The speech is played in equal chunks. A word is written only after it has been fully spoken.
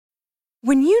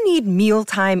When you need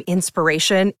mealtime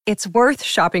inspiration, it's worth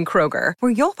shopping Kroger,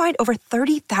 where you'll find over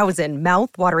 30,000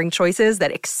 mouth-watering choices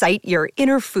that excite your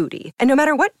inner foodie. And no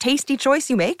matter what tasty choice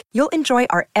you make, you'll enjoy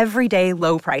our everyday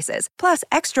low prices, plus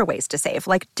extra ways to save,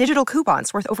 like digital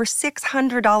coupons worth over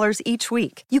 $600 each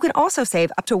week. You can also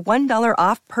save up to $1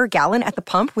 off per gallon at the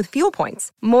pump with fuel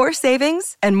points. More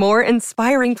savings and more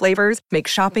inspiring flavors make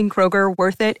shopping Kroger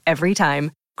worth it every time.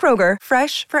 Kroger,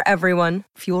 fresh for everyone.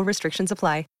 Fuel restrictions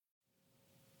apply.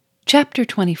 Chapter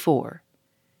 24.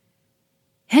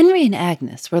 Henry and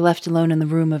Agnes were left alone in the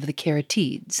room of the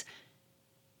Caryatides.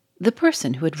 The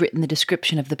person who had written the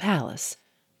description of the palace,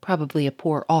 probably a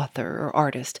poor author or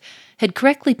artist, had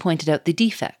correctly pointed out the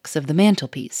defects of the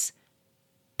mantelpiece.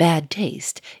 Bad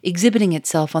taste, exhibiting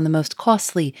itself on the most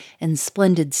costly and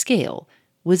splendid scale,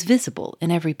 was visible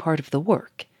in every part of the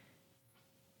work.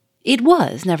 It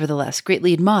was, nevertheless,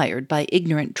 greatly admired by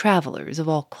ignorant travelers of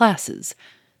all classes,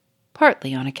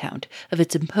 partly on account of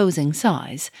its imposing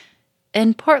size,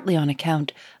 and partly on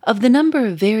account of the number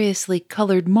of variously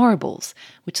colored marbles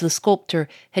which the sculptor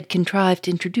had contrived to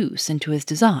introduce into his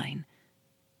design.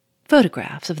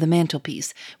 Photographs of the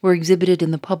mantelpiece were exhibited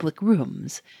in the public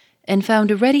rooms, and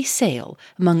found a ready sale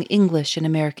among English and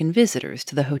American visitors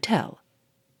to the hotel.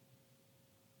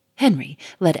 Henry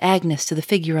led Agnes to the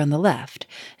figure on the left,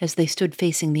 as they stood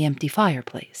facing the empty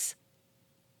fireplace.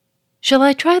 "Shall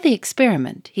I try the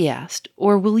experiment," he asked,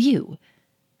 "or will you?"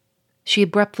 She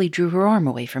abruptly drew her arm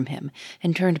away from him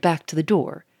and turned back to the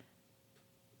door.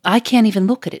 "I can't even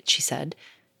look at it," she said.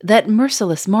 "That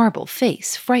merciless marble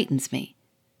face frightens me."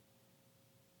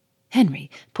 Henry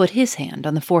put his hand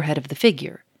on the forehead of the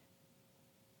figure.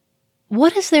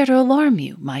 "What is there to alarm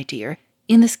you, my dear,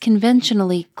 in this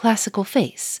conventionally classical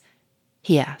face?"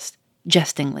 he asked,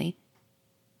 jestingly.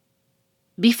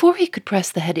 Before he could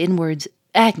press the head inwards,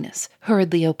 Agnes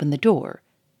hurriedly opened the door.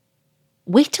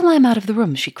 "Wait till I'm out of the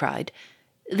room," she cried.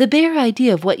 "The bare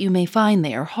idea of what you may find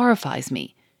there horrifies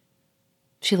me."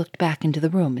 She looked back into the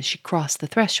room as she crossed the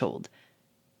threshold.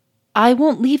 "I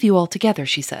won't leave you altogether,"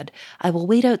 she said. "I will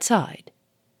wait outside."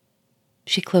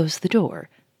 She closed the door.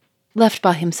 Left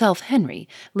by himself, Henry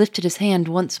lifted his hand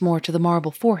once more to the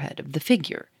marble forehead of the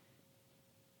figure.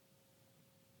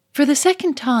 For the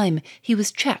second time, he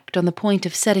was checked on the point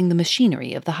of setting the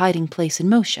machinery of the hiding-place in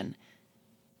motion.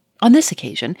 On this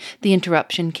occasion, the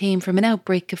interruption came from an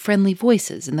outbreak of friendly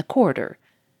voices in the corridor.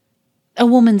 A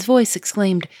woman's voice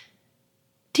exclaimed,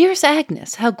 "Dearest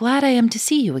Agnes, how glad I am to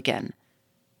see you again."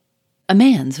 A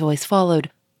man's voice followed,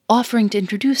 offering to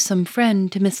introduce some friend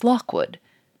to Miss Lockwood.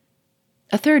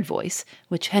 A third voice,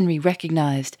 which Henry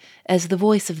recognized as the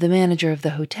voice of the manager of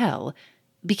the hotel,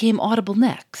 became audible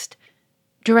next,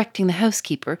 directing the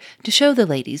housekeeper to show the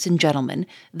ladies and gentlemen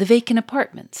the vacant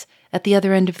apartments at the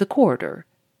other end of the corridor.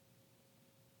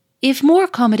 "If more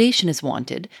accommodation is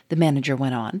wanted," the manager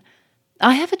went on,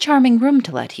 "I have a charming room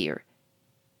to let here."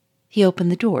 He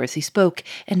opened the door as he spoke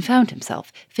and found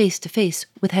himself face to face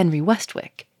with Henry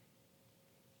Westwick.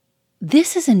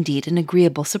 "This is indeed an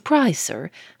agreeable surprise,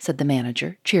 sir," said the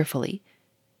manager cheerfully.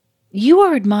 "You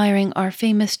are admiring our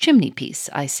famous chimney-piece,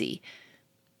 I see.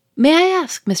 May I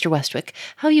ask, Mr. Westwick,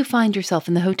 how you find yourself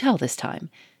in the hotel this time?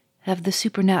 Have the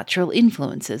supernatural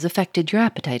influences affected your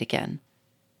appetite again?"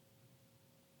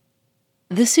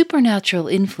 "The supernatural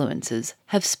influences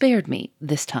have spared me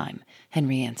this time,"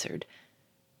 Henry answered.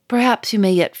 "Perhaps you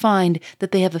may yet find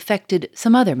that they have affected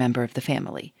some other member of the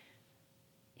family."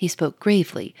 He spoke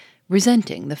gravely,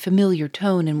 resenting the familiar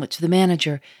tone in which the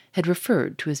manager had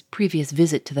referred to his previous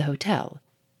visit to the hotel.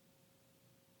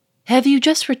 "Have you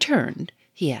just returned?"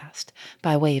 he asked,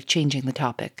 by way of changing the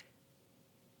topic.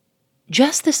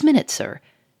 "Just this minute, sir.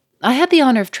 I had the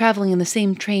honor of traveling in the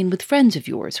same train with friends of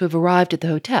yours who have arrived at the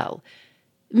hotel,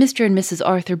 Mr. and Mrs.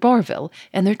 Arthur Barville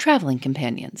and their traveling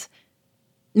companions.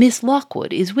 Miss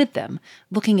Lockwood is with them,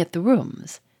 looking at the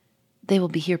rooms. They will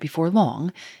be here before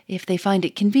long, if they find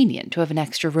it convenient to have an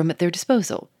extra room at their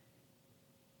disposal."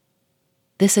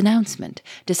 This announcement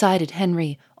decided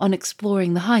Henry on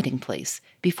exploring the hiding-place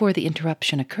before the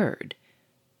interruption occurred.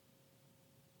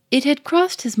 It had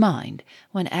crossed his mind,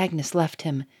 when Agnes left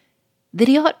him, that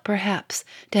he ought perhaps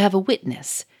to have a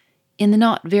witness in the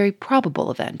not very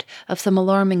probable event of some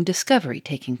alarming discovery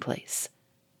taking place.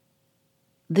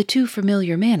 The too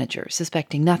familiar manager,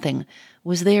 suspecting nothing,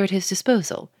 was there at his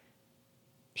disposal.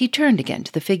 He turned again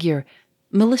to the figure,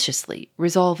 maliciously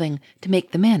resolving to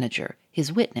make the manager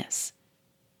his witness.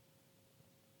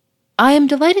 "I am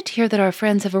delighted to hear that our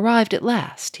friends have arrived at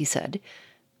last," he said.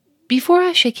 "Before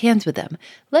I shake hands with them,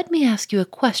 let me ask you a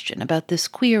question about this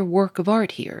queer work of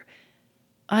art here.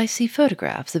 I see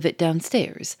photographs of it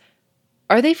downstairs.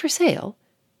 Are they for sale?"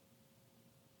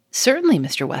 "Certainly,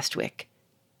 Mr. Westwick."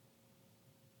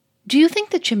 "Do you think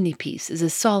the chimney-piece is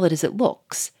as solid as it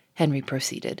looks?" Henry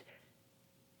proceeded.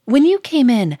 "When you came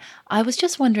in, I was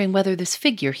just wondering whether this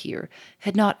figure here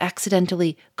had not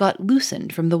accidentally got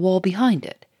loosened from the wall behind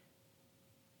it."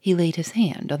 He laid his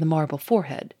hand on the marble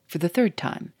forehead for the third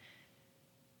time.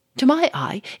 "To my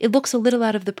eye, it looks a little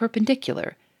out of the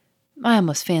perpendicular. I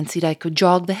almost fancied I could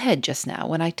jog the head just now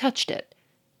when I touched it."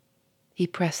 He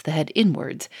pressed the head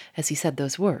inwards as he said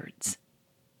those words.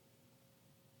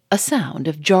 A sound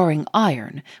of jarring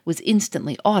iron was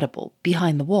instantly audible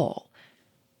behind the wall.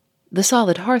 The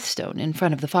solid hearthstone in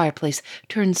front of the fireplace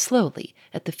turned slowly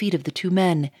at the feet of the two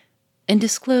men and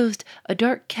disclosed a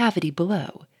dark cavity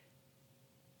below.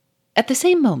 At the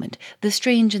same moment, the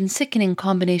strange and sickening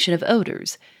combination of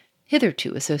odors,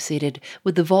 hitherto associated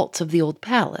with the vaults of the old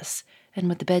palace and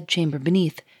with the bedchamber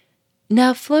beneath,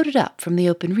 now floated up from the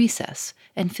open recess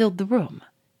and filled the room.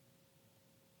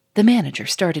 The manager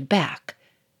started back.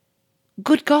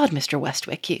 "Good God, Mr.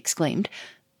 Westwick," he exclaimed,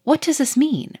 "what does this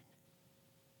mean?"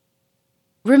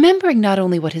 Remembering not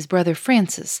only what his brother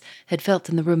Francis had felt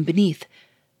in the room beneath,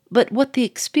 but what the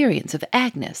experience of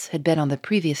Agnes had been on the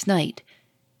previous night,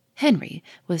 Henry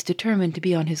was determined to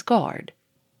be on his guard.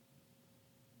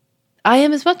 "I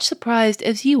am as much surprised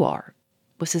as you are,"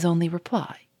 was his only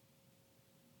reply.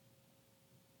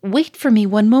 "Wait for me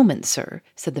one moment, sir,"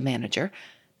 said the manager.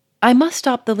 "I must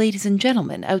stop the ladies and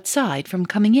gentlemen outside from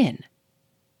coming in."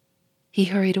 He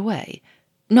hurried away,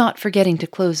 not forgetting to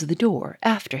close the door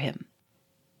after him.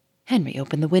 Henry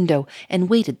opened the window and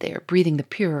waited there, breathing the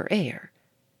purer air.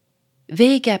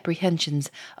 Vague apprehensions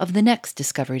of the next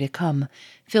discovery to come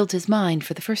filled his mind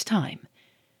for the first time.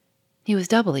 He was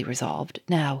doubly resolved,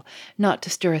 now, not to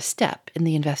stir a step in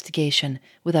the investigation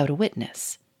without a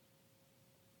witness.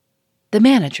 The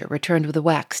manager returned with a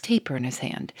wax taper in his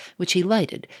hand, which he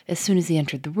lighted as soon as he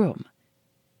entered the room.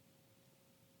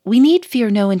 "We need fear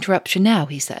no interruption now,"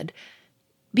 he said.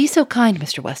 "Be so kind,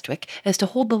 Mr. Westwick, as to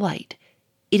hold the light.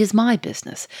 It is my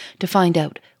business to find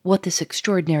out what this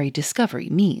extraordinary discovery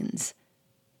means."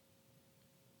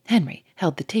 Henry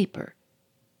held the taper.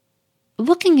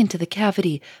 Looking into the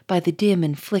cavity by the dim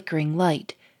and flickering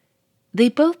light, they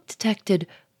both detected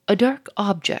a dark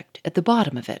object at the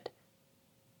bottom of it.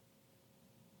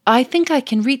 "I think I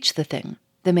can reach the thing,"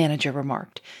 the manager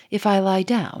remarked, "if I lie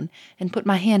down and put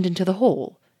my hand into the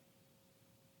hole."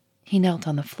 He knelt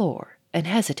on the floor and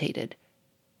hesitated.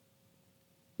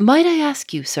 "Might I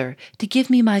ask you, sir, to give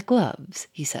me my gloves?"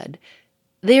 he said.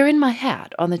 "They are in my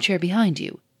hat on the chair behind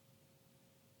you."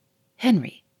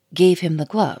 Henry gave him the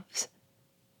gloves.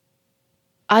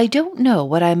 "I don't know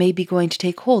what I may be going to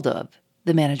take hold of,"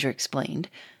 the manager explained,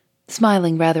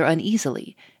 smiling rather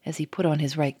uneasily as he put on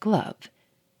his right glove.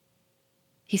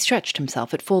 He stretched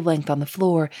himself at full length on the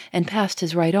floor and passed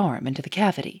his right arm into the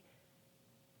cavity.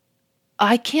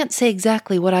 "I can't say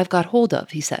exactly what I've got hold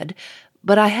of," he said,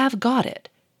 "but I have got it."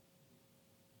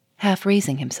 Half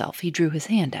raising himself, he drew his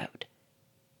hand out.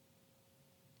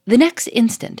 The next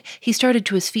instant he started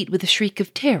to his feet with a shriek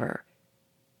of terror.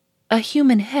 A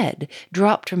human head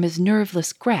dropped from his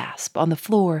nerveless grasp on the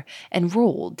floor and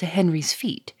rolled to Henry's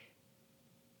feet.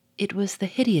 It was the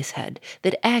hideous head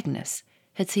that Agnes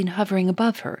had seen hovering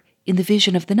above her in the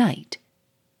vision of the night.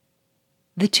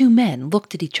 The two men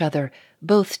looked at each other,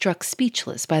 both struck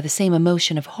speechless by the same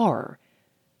emotion of horror.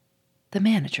 The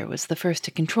manager was the first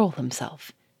to control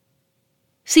himself.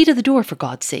 "See to the door, for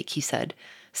God's sake," he said.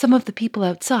 "Some of the people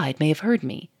outside may have heard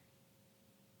me."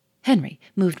 Henry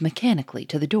moved mechanically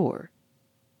to the door.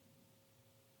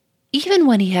 Even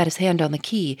when he had his hand on the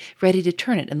key, ready to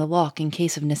turn it in the lock in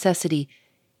case of necessity,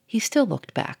 he still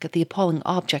looked back at the appalling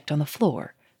object on the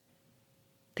floor.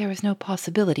 There was no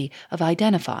possibility of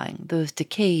identifying those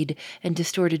decayed and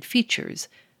distorted features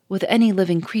with any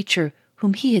living creature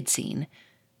whom he had seen,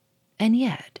 and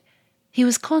yet he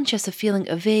was conscious of feeling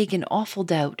a vague and awful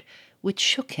doubt which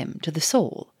shook him to the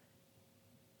soul.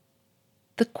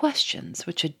 The questions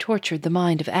which had tortured the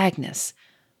mind of Agnes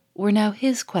were now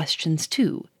his questions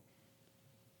too.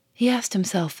 He asked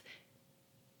himself,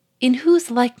 in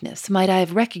whose likeness might I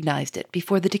have recognized it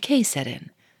before the decay set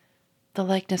in? The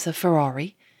likeness of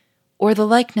Ferrari, or the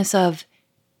likeness of—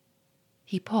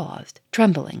 He paused,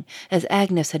 trembling, as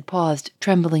Agnes had paused,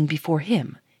 trembling before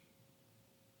him.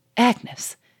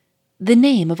 Agnes, the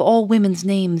name of all women's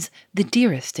names the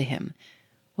dearest to him,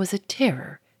 was a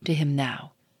terror to him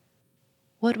now.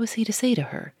 What was he to say to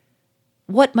her?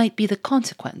 What might be the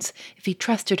consequence if he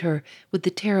trusted her with the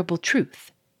terrible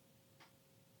truth?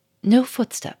 No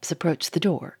footsteps approached the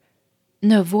door.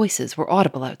 No voices were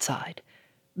audible outside.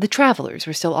 The travelers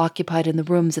were still occupied in the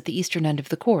rooms at the eastern end of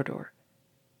the corridor.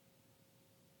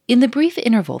 In the brief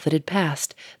interval that had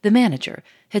passed, the manager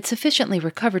had sufficiently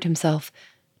recovered himself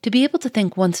to be able to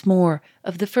think once more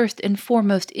of the first and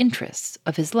foremost interests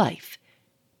of his life,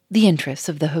 the interests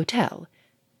of the hotel.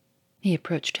 He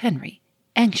approached Henry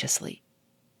anxiously.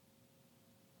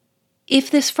 "If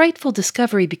this frightful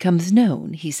discovery becomes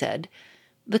known," he said,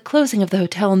 "the closing of the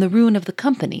hotel and the ruin of the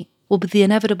company will be the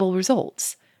inevitable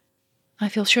results. I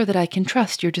feel sure that I can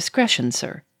trust your discretion,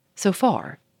 sir, so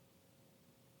far."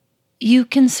 "You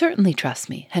can certainly trust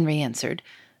me," Henry answered,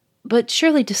 "but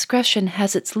surely discretion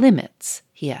has its limits,"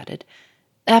 he added,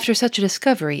 "after such a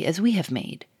discovery as we have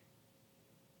made."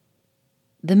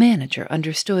 The manager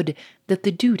understood that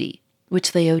the duty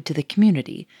which they owed to the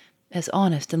community, as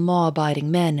honest and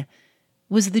law-abiding men,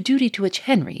 was the duty to which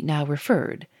Henry now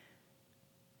referred.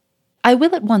 "I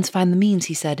will at once find the means,"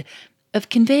 he said, "of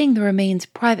conveying the remains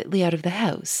privately out of the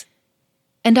house,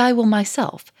 and I will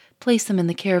myself place them in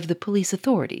the care of the police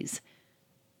authorities.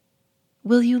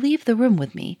 Will you leave the room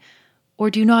with me, or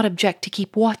do you not object to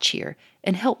keep watch here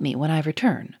and help me when I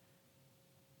return?"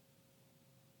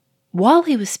 While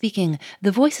he was speaking,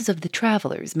 the voices of the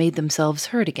travelers made themselves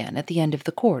heard again at the end of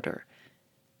the corridor.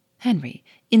 Henry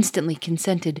instantly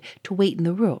consented to wait in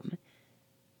the room.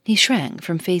 He shrank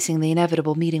from facing the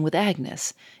inevitable meeting with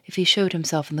Agnes if he showed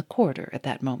himself in the corridor at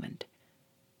that moment.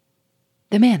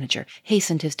 The manager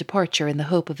hastened his departure in the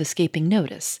hope of escaping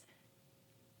notice.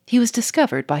 He was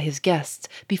discovered by his guests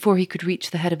before he could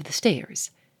reach the head of the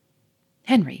stairs.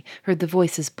 Henry heard the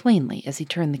voices plainly as he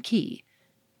turned the key.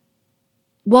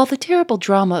 While the terrible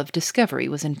drama of discovery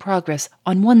was in progress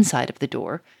on one side of the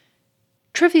door,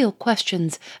 trivial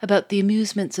questions about the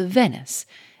amusements of Venice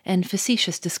and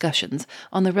facetious discussions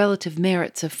on the relative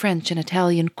merits of French and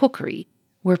Italian cookery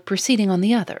were proceeding on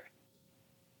the other.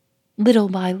 Little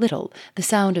by little, the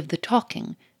sound of the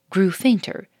talking grew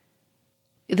fainter.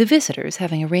 The visitors,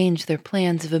 having arranged their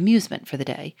plans of amusement for the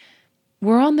day,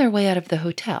 were on their way out of the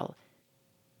hotel.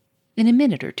 In a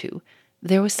minute or two,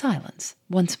 there was silence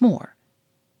once more.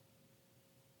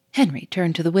 Henry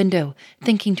turned to the window,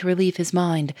 thinking to relieve his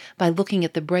mind by looking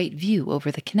at the bright view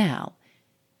over the canal.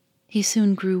 He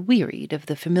soon grew wearied of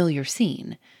the familiar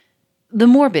scene. The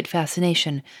morbid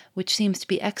fascination, which seems to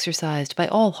be exercised by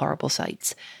all horrible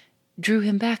sights, drew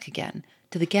him back again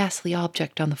to the ghastly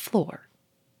object on the floor.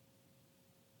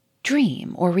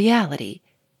 Dream or reality?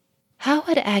 How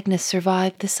had Agnes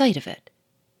survived the sight of it?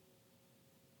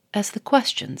 As the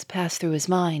questions passed through his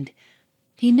mind,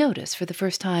 he noticed for the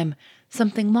first time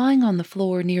something lying on the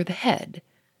floor near the head.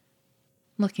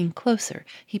 Looking closer,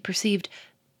 he perceived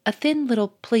a thin little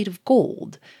plate of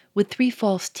gold with 3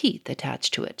 false teeth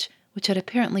attached to it, which had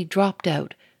apparently dropped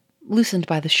out, loosened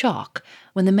by the shock,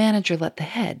 when the manager let the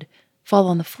head fall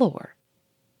on the floor.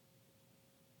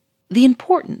 The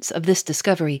importance of this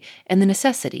discovery and the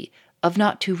necessity of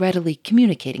not too readily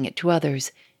communicating it to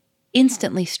others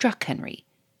instantly struck Henry.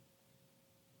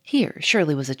 Here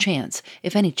surely was a chance,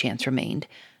 if any chance remained,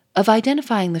 of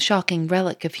identifying the shocking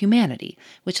relic of humanity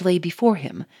which lay before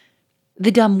him,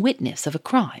 the dumb witness of a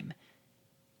crime.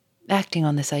 Acting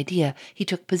on this idea, he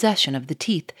took possession of the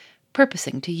teeth,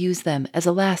 purposing to use them as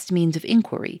a last means of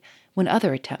inquiry when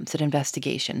other attempts at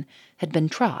investigation had been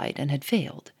tried and had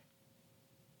failed.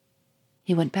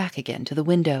 He went back again to the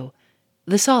window.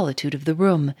 The solitude of the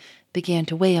room began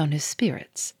to weigh on his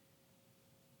spirits.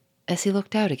 As he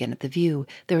looked out again at the view,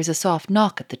 there was a soft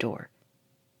knock at the door.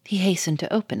 He hastened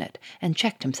to open it and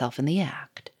checked himself in the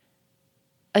act.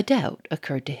 A doubt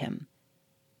occurred to him.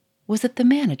 Was it the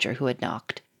manager who had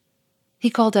knocked?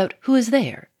 He called out, "Who is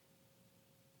there?"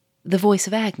 The voice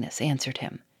of Agnes answered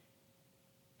him.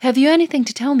 "Have you anything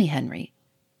to tell me, Henry?"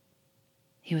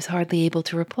 He was hardly able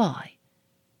to reply.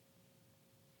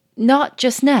 "Not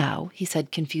just now," he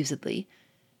said confusedly.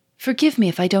 "Forgive me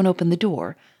if I don't open the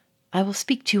door. I will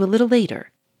speak to you a little later."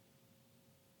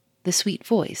 The sweet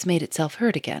voice made itself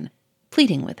heard again,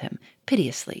 pleading with him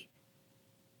piteously.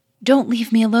 "Don't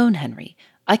leave me alone, Henry.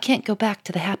 I can't go back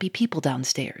to the happy people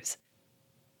downstairs."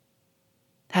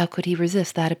 How could he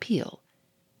resist that appeal?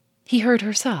 He heard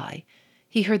her sigh.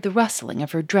 He heard the rustling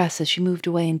of her dress as she moved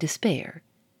away in despair.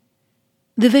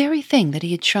 The very thing that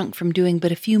he had shrunk from doing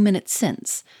but a few minutes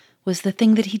since was the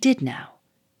thing that he did now.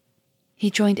 He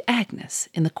joined Agnes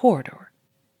in the corridor.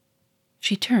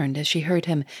 She turned as she heard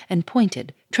him and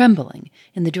pointed, trembling,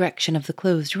 in the direction of the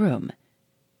closed room.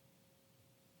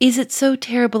 "Is it so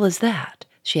terrible as that?"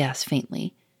 she asked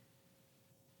faintly.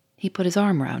 He put his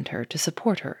arm round her to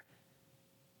support her.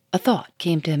 A thought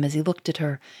came to him as he looked at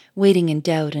her, waiting in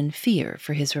doubt and fear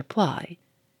for his reply.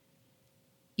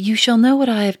 "You shall know what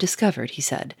I have discovered," he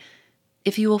said,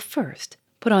 "if you will first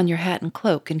put on your hat and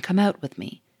cloak and come out with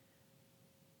me."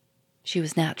 She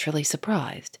was naturally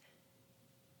surprised.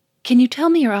 "Can you tell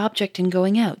me your object in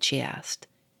going out?" she asked.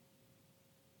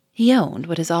 He owned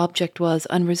what his object was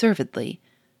unreservedly.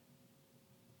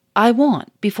 "I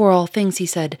want, before all things," he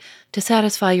said, "to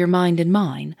satisfy your mind and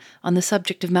mine on the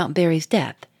subject of Mount Barry's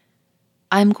death.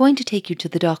 I am going to take you to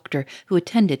the doctor who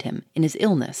attended him in his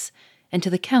illness, and to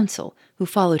the counsel who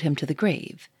followed him to the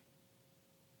grave."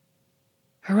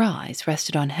 Her eyes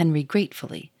rested on Henry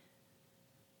gratefully.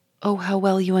 "Oh, how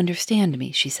well you understand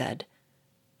me," she said.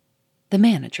 The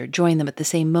manager joined them at the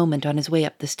same moment on his way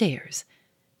up the stairs.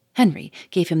 Henry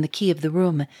gave him the key of the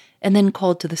room, and then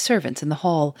called to the servants in the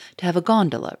hall to have a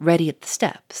gondola ready at the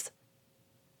steps.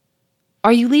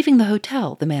 "Are you leaving the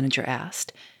hotel?" the manager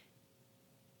asked.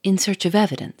 "In search of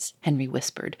evidence," Henry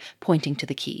whispered, pointing to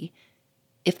the key.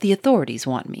 "If the authorities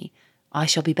want me, I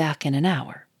shall be back in an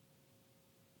hour."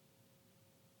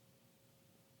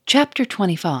 Chapter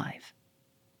 25.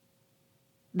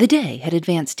 The day had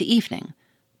advanced to evening.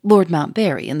 Lord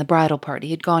Mountbarry and the bridal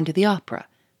party had gone to the opera.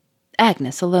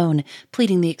 Agnes alone,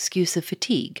 pleading the excuse of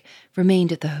fatigue,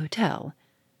 remained at the hotel.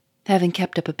 Having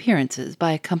kept up appearances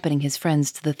by accompanying his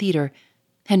friends to the theatre,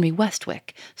 Henry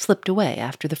Westwick slipped away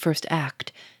after the first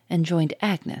act and joined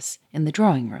Agnes in the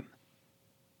drawing-room.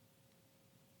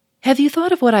 "Have you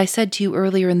thought of what I said to you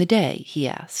earlier in the day?" he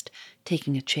asked,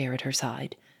 taking a chair at her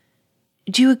side.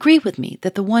 "Do you agree with me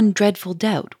that the one dreadful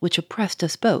doubt which oppressed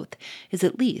us both is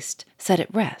at least set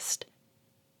at rest?"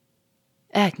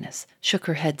 Agnes shook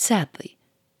her head sadly.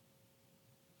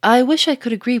 "I wish I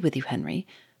could agree with you, Henry.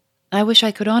 I wish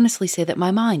I could honestly say that my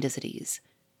mind is at ease."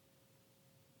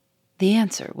 The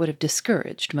answer would have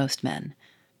discouraged most men.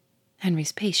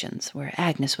 Henry's patience, where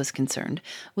Agnes was concerned,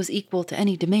 was equal to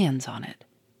any demands on it.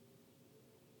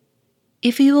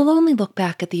 "If you will only look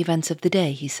back at the events of the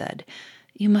day," he said,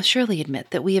 "you must surely admit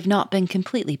that we have not been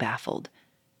completely baffled.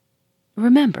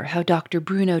 Remember how Dr.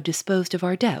 Bruno disposed of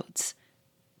our doubts.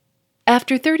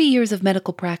 After 30 years of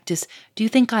medical practice, do you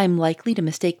think I am likely to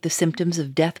mistake the symptoms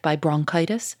of death by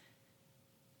bronchitis?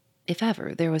 If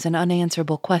ever there was an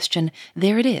unanswerable question,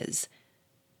 there it is.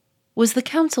 Was the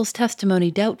counsel's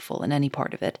testimony doubtful in any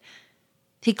part of it?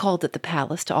 He called at the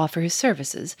palace to offer his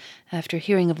services after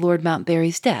hearing of Lord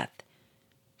Mountbarry's death.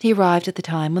 He arrived at the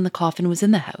time when the coffin was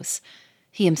in the house.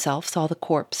 He himself saw the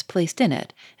corpse placed in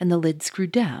it and the lid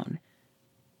screwed down.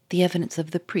 The evidence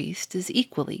of the priest is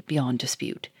equally beyond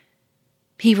dispute.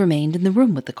 He remained in the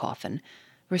room with the coffin,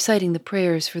 reciting the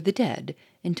prayers for the dead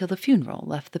until the funeral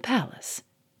left the palace.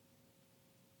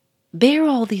 Bear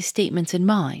all these statements in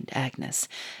mind, Agnes,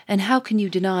 and how can you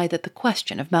deny that the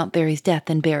question of Mountbarry's death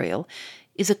and burial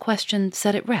is a question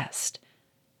set at rest?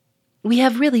 We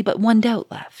have really but one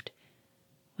doubt left.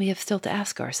 We have still to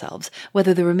ask ourselves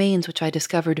whether the remains which I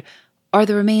discovered are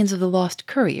the remains of the lost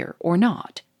courier or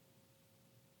not.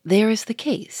 There is the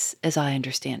case, as I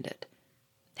understand it.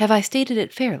 Have I stated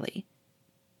it fairly?"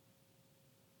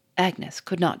 Agnes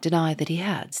could not deny that he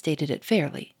had stated it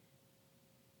fairly.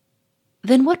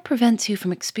 "Then what prevents you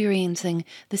from experiencing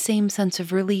the same sense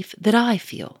of relief that I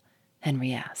feel?"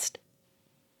 Henry asked.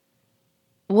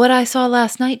 "What I saw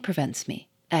last night prevents me,"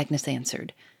 Agnes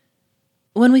answered.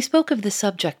 "When we spoke of this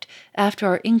subject after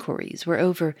our inquiries were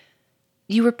over,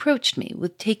 you reproached me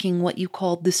with taking what you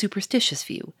called the superstitious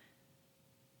view.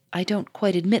 I don't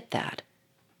quite admit that,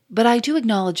 but I do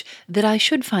acknowledge that I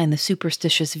should find the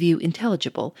superstitious view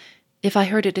intelligible if I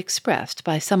heard it expressed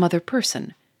by some other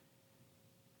person.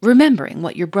 Remembering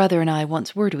what your brother and I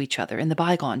once were to each other in the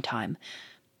bygone time,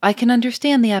 I can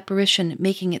understand the apparition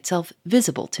making itself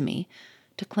visible to me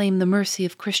to claim the mercy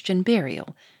of Christian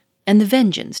burial and the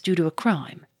vengeance due to a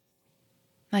crime.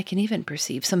 I can even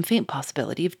perceive some faint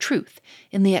possibility of truth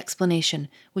in the explanation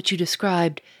which you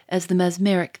described as the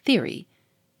mesmeric theory,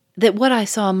 that what I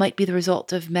saw might be the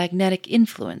result of magnetic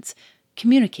influence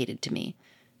communicated to me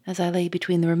as I lay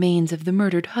between the remains of the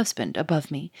murdered husband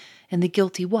above me and the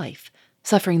guilty wife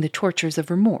suffering the tortures of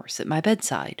remorse at my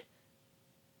bedside.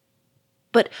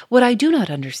 But what I do not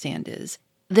understand is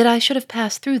that I should have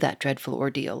passed through that dreadful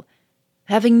ordeal,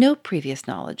 having no previous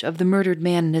knowledge of the murdered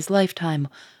man in his lifetime,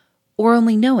 or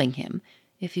only knowing him,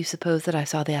 if you suppose that I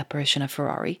saw the apparition of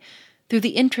Ferrari, through the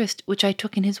interest which I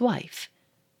took in his wife.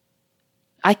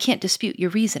 I can't dispute your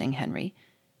reasoning, Henry,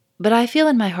 but I feel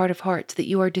in my heart of hearts that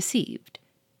you are deceived.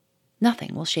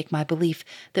 Nothing will shake my belief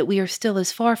that we are still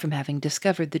as far from having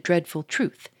discovered the dreadful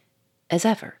truth as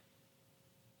ever."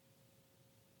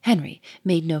 Henry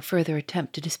made no further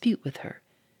attempt to dispute with her.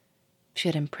 She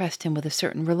had impressed him with a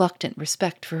certain reluctant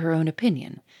respect for her own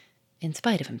opinion, in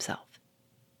spite of himself.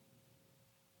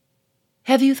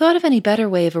 "Have you thought of any better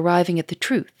way of arriving at the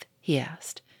truth?" he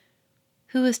asked.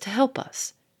 "Who is to help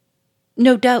us?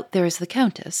 No doubt there is the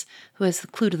Countess, who has the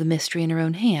clue to the mystery in her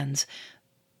own hands,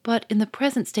 but in the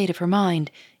present state of her mind,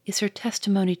 is her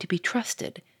testimony to be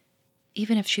trusted,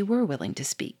 even if she were willing to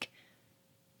speak?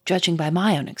 Judging by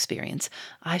my own experience,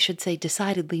 I should say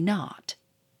decidedly not.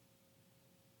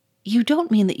 You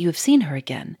don't mean that you have seen her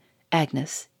again?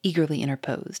 Agnes eagerly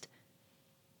interposed.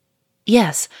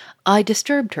 Yes, I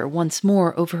disturbed her once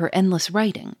more over her endless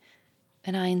writing,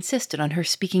 and I insisted on her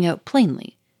speaking out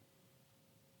plainly.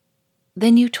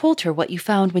 Then you told her what you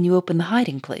found when you opened the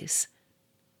hiding place?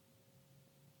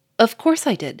 Of course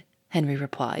I did, Henry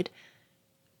replied.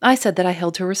 I said that I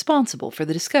held her responsible for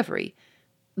the discovery,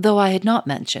 though I had not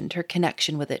mentioned her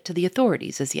connection with it to the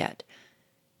authorities as yet.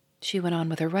 She went on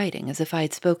with her writing as if I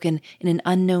had spoken in an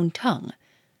unknown tongue.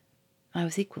 I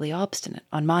was equally obstinate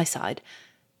on my side.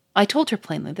 I told her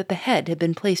plainly that the head had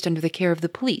been placed under the care of the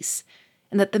police,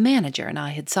 and that the manager and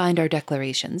I had signed our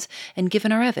declarations and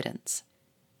given our evidence.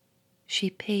 She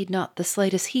paid not the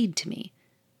slightest heed to me.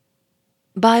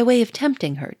 By way of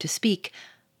tempting her to speak,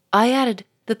 I added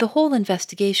that the whole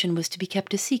investigation was to be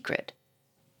kept a secret,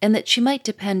 and that she might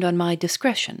depend on my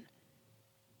discretion.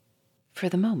 For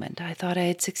the moment, I thought I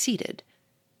had succeeded.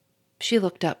 She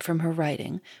looked up from her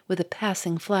writing with a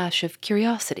passing flash of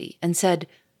curiosity and said,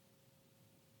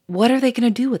 "What are they going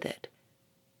to do with it?"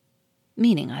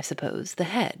 Meaning, I suppose, the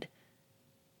head.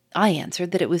 I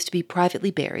answered that it was to be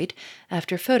privately buried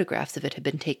after photographs of it had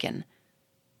been taken.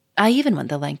 I even went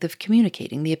the length of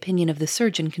communicating the opinion of the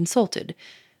surgeon consulted,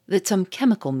 that some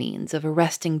chemical means of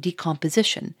arresting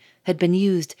decomposition had been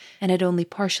used and had only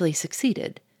partially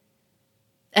succeeded.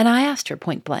 And I asked her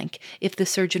point blank if the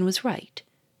surgeon was right.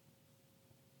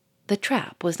 The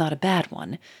trap was not a bad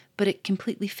one, but it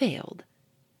completely failed.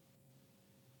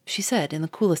 She said in the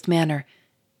coolest manner,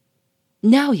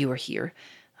 "Now you are here,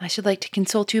 I should like to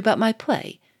consult you about my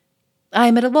play. I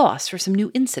am at a loss for some new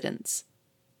incidents."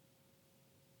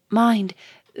 Mind,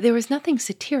 there was nothing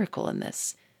satirical in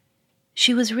this.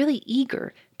 She was really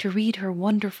eager to read her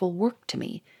wonderful work to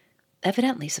me,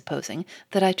 evidently supposing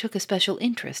that I took a special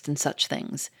interest in such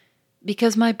things,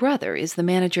 because my brother is the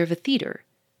manager of a theater.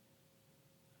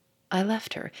 I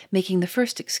left her, making the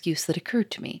first excuse that occurred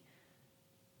to me.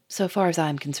 So far as I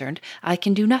am concerned, I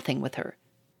can do nothing with her.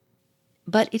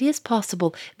 But it is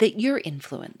possible that your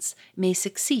influence may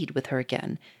succeed with her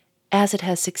again, as it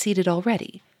has succeeded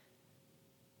already.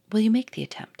 Will you make the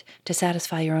attempt to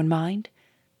satisfy your own mind?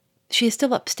 She is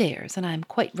still upstairs, and I am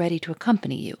quite ready to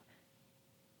accompany you.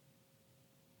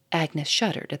 Agnes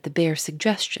shuddered at the bare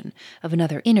suggestion of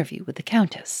another interview with the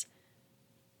Countess.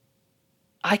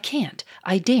 "I can't,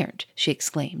 I daren't," she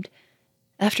exclaimed.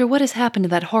 "After what has happened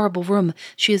in that horrible room,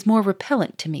 she is more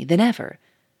repellent to me than ever.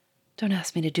 Don't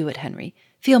ask me to do it, Henry.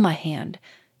 Feel my hand.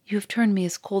 You have turned me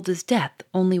as cold as death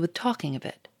only with talking of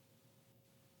it."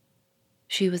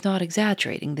 She was not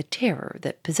exaggerating the terror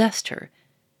that possessed her.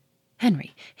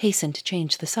 Henry hastened to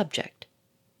change the subject.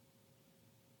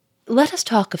 "Let us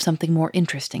talk of something more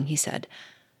interesting," he said.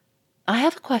 "I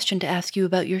have a question to ask you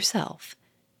about yourself.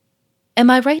 Am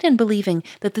I right in believing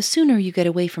that the sooner you get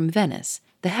away from Venice,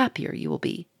 the happier you will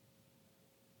be?"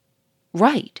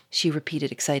 "Right," she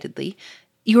repeated excitedly.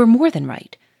 "You are more than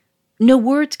right. No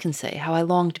words can say how I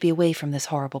long to be away from this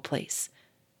horrible place.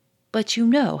 But you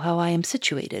know how I am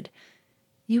situated.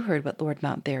 You heard what Lord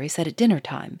Mountberry said at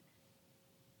dinner-time.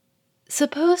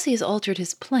 Suppose he has altered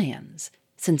his plans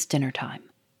since dinner-time,"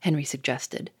 Henry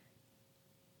suggested.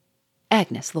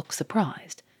 Agnes looked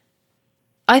surprised.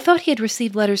 "I thought he had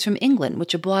received letters from England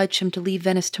which obliged him to leave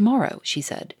Venice tomorrow," she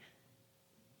said.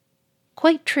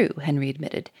 "Quite true," Henry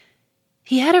admitted.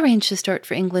 "He had arranged to start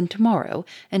for England tomorrow,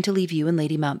 and to leave you and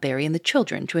Lady Mountberry and the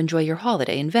children to enjoy your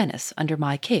holiday in Venice under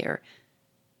my care.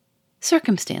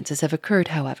 Circumstances have occurred,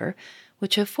 however,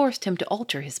 which have forced him to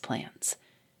alter his plans.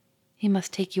 He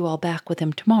must take you all back with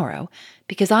him tomorrow,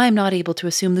 because I am not able to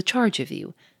assume the charge of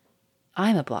you. I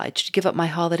am obliged to give up my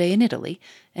holiday in Italy,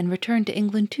 and return to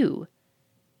England too."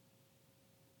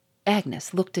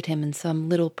 Agnes looked at him in some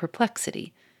little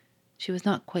perplexity. She was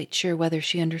not quite sure whether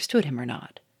she understood him or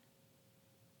not.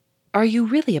 "Are you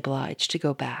really obliged to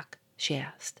go back?" she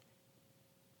asked.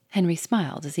 Henry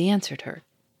smiled as he answered her.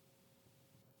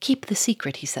 "Keep the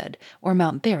secret," he said, "or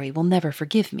Mountberry will never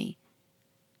forgive me."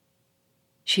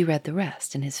 She read the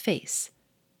rest in his face.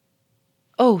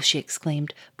 "Oh," she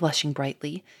exclaimed, blushing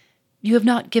brightly, "you have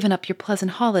not given up your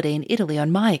pleasant holiday in Italy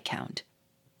on my account."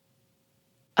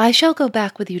 "I shall go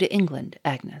back with you to England,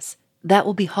 Agnes. That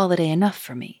will be holiday enough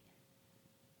for me."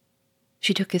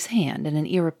 She took his hand in an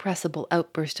irrepressible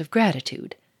outburst of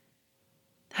gratitude.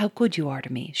 "How good you are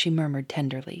to me," she murmured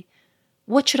tenderly.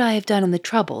 "What should I have done in the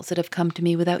troubles that have come to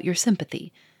me without your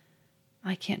sympathy?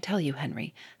 I can't tell you,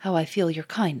 Henry, how I feel your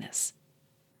kindness.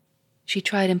 She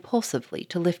tried impulsively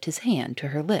to lift his hand to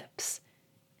her lips.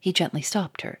 He gently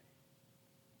stopped her.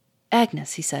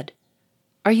 Agnes, he said,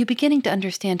 are you beginning to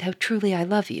understand how truly I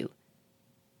love you?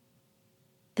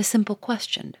 The simple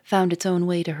question found its own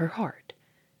way to her heart.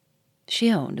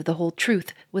 She owned the whole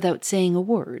truth without saying a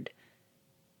word.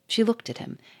 She looked at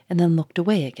him and then looked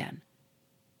away again.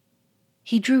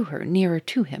 He drew her nearer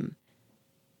to him.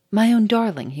 My own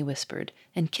darling, he whispered,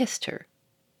 and kissed her.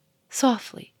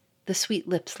 Softly, the sweet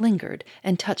lips lingered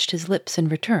and touched his lips in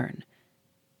return.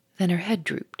 Then her head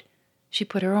drooped. She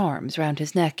put her arms round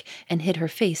his neck and hid her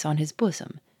face on his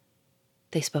bosom.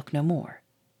 They spoke no more.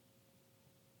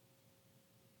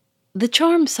 The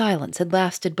charmed silence had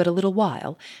lasted but a little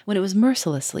while when it was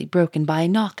mercilessly broken by a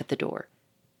knock at the door.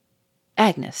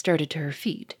 Agnes started to her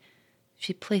feet.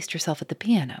 She placed herself at the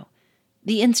piano.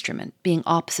 The instrument being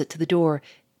opposite to the door,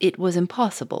 it was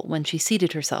impossible, when she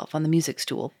seated herself on the music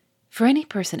stool, for any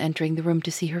person entering the room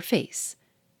to see her face.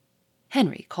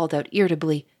 Henry called out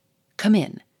irritably, "Come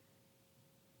in."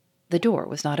 The door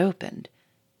was not opened.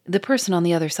 The person on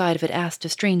the other side of it asked a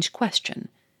strange question.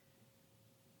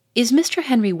 "Is Mr.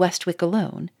 Henry Westwick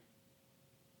alone?"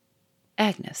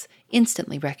 Agnes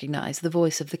instantly recognized the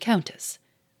voice of the Countess.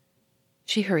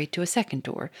 She hurried to a second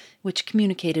door, which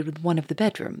communicated with one of the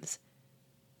bedrooms.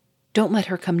 "Don't let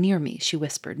her come near me," she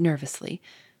whispered nervously.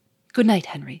 "Good night,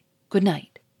 Henry. Good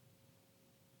night."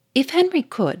 If Henry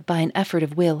could, by an effort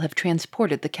of will, have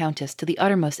transported the Countess to the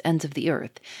uttermost ends of the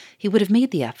earth, he would have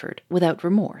made the effort without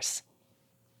remorse.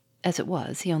 As it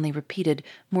was, he only repeated,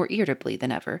 more irritably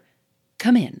than ever,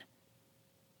 "Come in."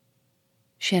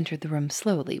 She entered the room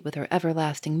slowly with her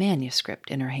everlasting manuscript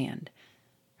in her hand.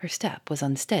 Her step was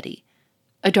unsteady.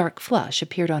 A dark flush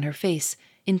appeared on her face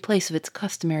in place of its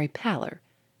customary pallor.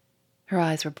 Her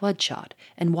eyes were bloodshot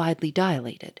and widely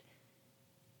dilated.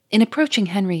 In approaching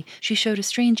Henry, she showed a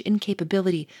strange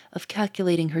incapability of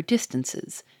calculating her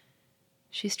distances.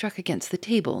 She struck against the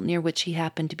table near which he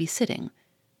happened to be sitting.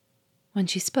 When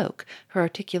she spoke, her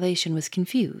articulation was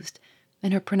confused,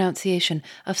 and her pronunciation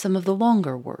of some of the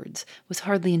longer words was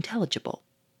hardly intelligible.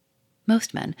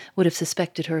 Most men would have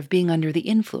suspected her of being under the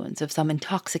influence of some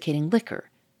intoxicating liquor.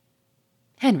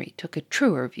 Henry took a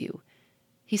truer view.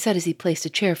 He said as he placed a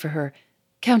chair for her,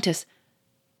 "Countess,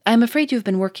 I am afraid you have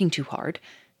been working too hard.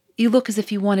 You look as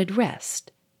if you wanted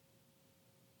rest."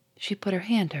 She put her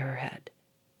hand to her head.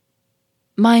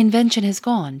 "My invention has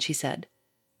gone," she said.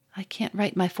 "I can't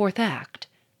write my fourth act.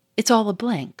 It's all a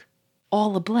blank.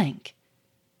 All a blank."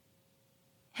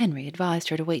 Henry advised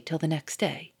her to wait till the next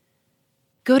day.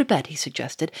 "Go to bed," he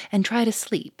suggested, "and try to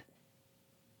sleep."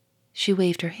 She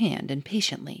waved her hand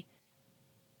impatiently.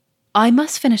 "I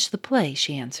must finish the play,"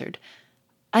 she answered.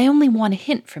 "I only want a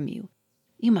hint from you.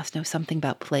 You must know something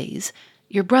about plays.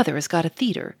 Your brother has got a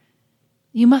theatre.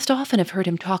 You must often have heard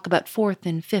him talk about fourth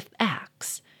and fifth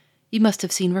acts. You must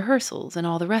have seen rehearsals and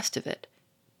all the rest of it."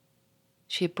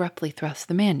 She abruptly thrust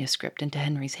the manuscript into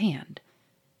Henry's hand.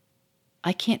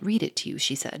 "I can't read it to you,"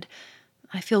 she said.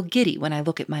 "I feel giddy when I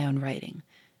look at my own writing.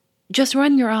 Just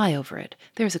run your eye over it,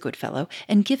 there's a good fellow,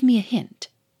 and give me a hint."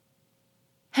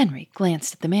 Henry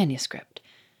glanced at the manuscript.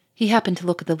 He happened to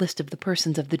look at the list of the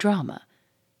persons of the drama.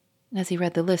 As he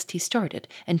read the list, he started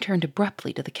and turned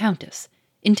abruptly to the Countess,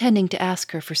 intending to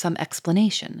ask her for some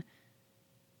explanation.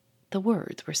 The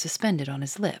words were suspended on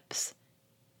his lips.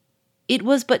 It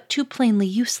was but too plainly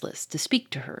useless to speak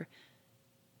to her.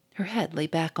 Her head lay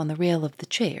back on the rail of the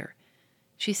chair.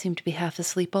 She seemed to be half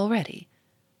asleep already.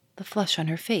 The flush on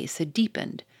her face had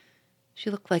deepened. She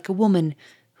looked like a woman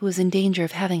who was in danger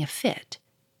of having a fit.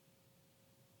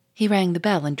 He rang the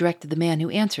bell and directed the man who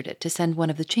answered it to send one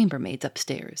of the chambermaids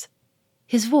upstairs.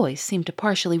 His voice seemed to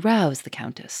partially rouse the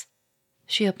Countess.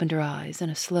 She opened her eyes in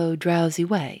a slow, drowsy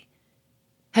way.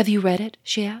 "Have you read it?"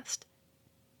 she asked.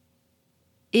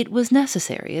 It was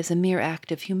necessary as a mere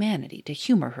act of humanity to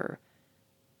humor her.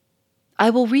 "I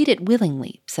will read it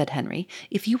willingly," said Henry,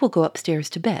 "if you will go upstairs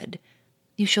to bed.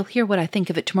 You shall hear what I think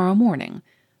of it tomorrow morning.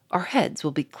 Our heads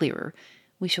will be clearer.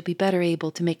 We shall be better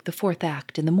able to make the fourth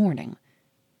act in the morning."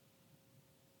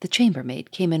 The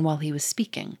chambermaid came in while he was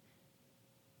speaking.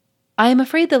 "I am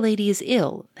afraid the lady is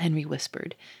ill," Henry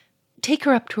whispered. "Take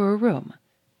her up to her room."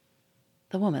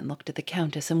 The woman looked at the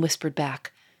Countess and whispered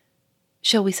back,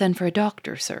 "Shall we send for a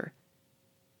doctor, sir?"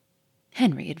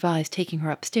 Henry advised taking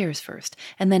her upstairs first,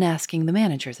 and then asking the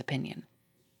manager's opinion.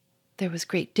 There was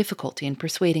great difficulty in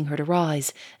persuading her to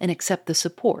rise and accept the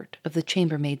support of the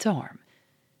chambermaid's arm.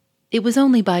 It was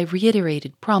only by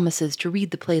reiterated promises to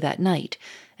read the play that night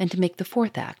and to make the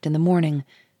fourth act in the morning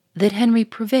that Henry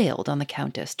prevailed on the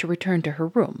Countess to return to her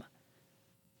room.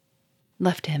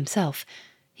 Left to himself,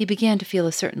 he began to feel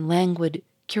a certain languid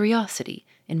curiosity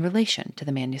in relation to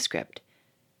the manuscript.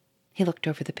 He looked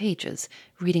over the pages,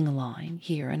 reading a line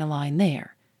here and a line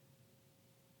there.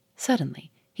 Suddenly,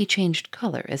 he changed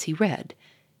color as he read,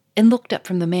 and looked up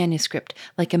from the manuscript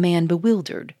like a man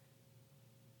bewildered.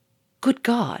 "Good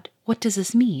God, what does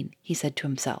this mean?" he said to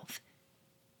himself.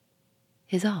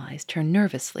 His eyes turned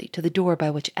nervously to the door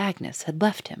by which Agnes had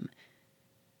left him.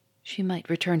 She might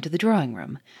return to the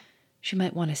drawing-room. She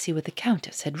might want to see what the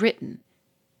Countess had written.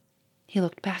 He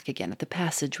looked back again at the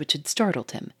passage which had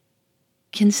startled him,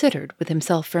 considered with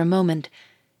himself for a moment,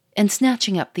 and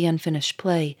snatching up the unfinished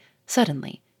play,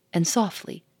 suddenly and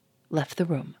softly left the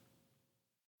room.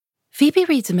 Phoebe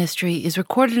Reads a Mystery is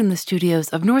recorded in the studios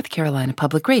of North Carolina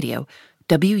Public Radio,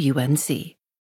 WUNC.